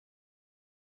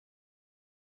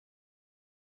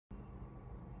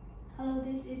Hello,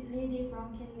 this is Lady from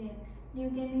Kingleon. New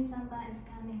gaming soundbar is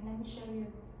coming. Let me show you.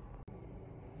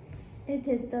 It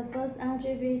is the first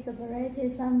RGB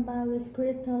separated soundbar with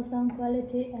crystal sound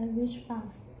quality and rich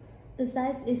bass. The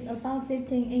size is about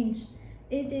 15 inch.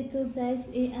 Easy to place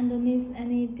it underneath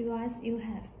any device you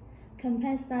have.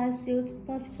 Compact size suits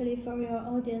perfectly for your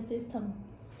audio system.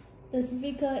 The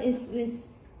speaker is with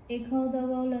equal the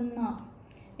volume knob.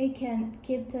 It can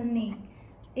keep turning.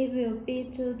 It will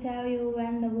beep to tell you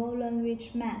when the volume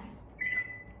reaches max.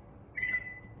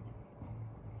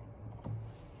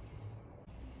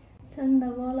 Turn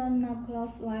the volume knob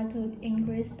clockwise to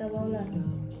increase the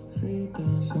volume.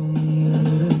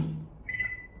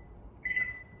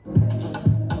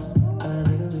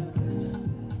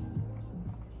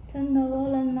 Turn the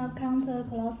volume knob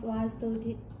counterclockwise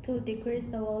to decrease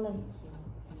the volume.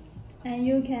 And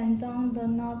you can down the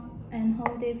knob and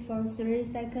hold it for 3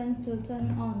 seconds to turn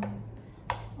on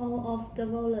all of the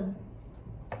volume.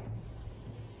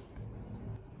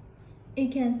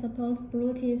 It can support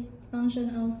Bluetooth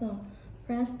function also.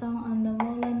 Press down on the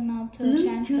volume knob to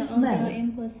change the audio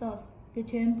input source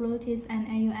between Bluetooth and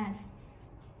AUX.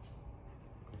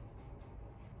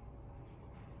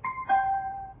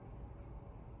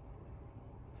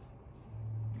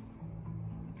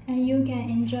 And you can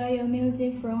enjoy your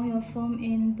music from your phone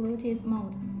in Bluetooth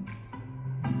mode.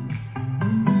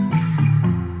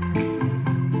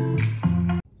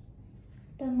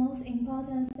 The most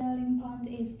important selling point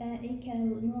is that it can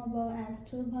be renewable as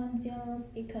 2.0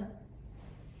 speaker.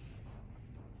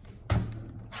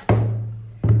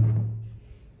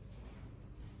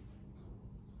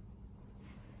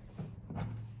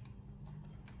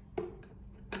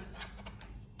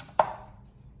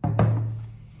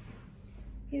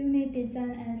 Unique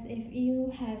design as if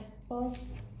you have both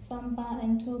soundbar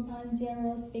and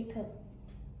 2.0 speakers.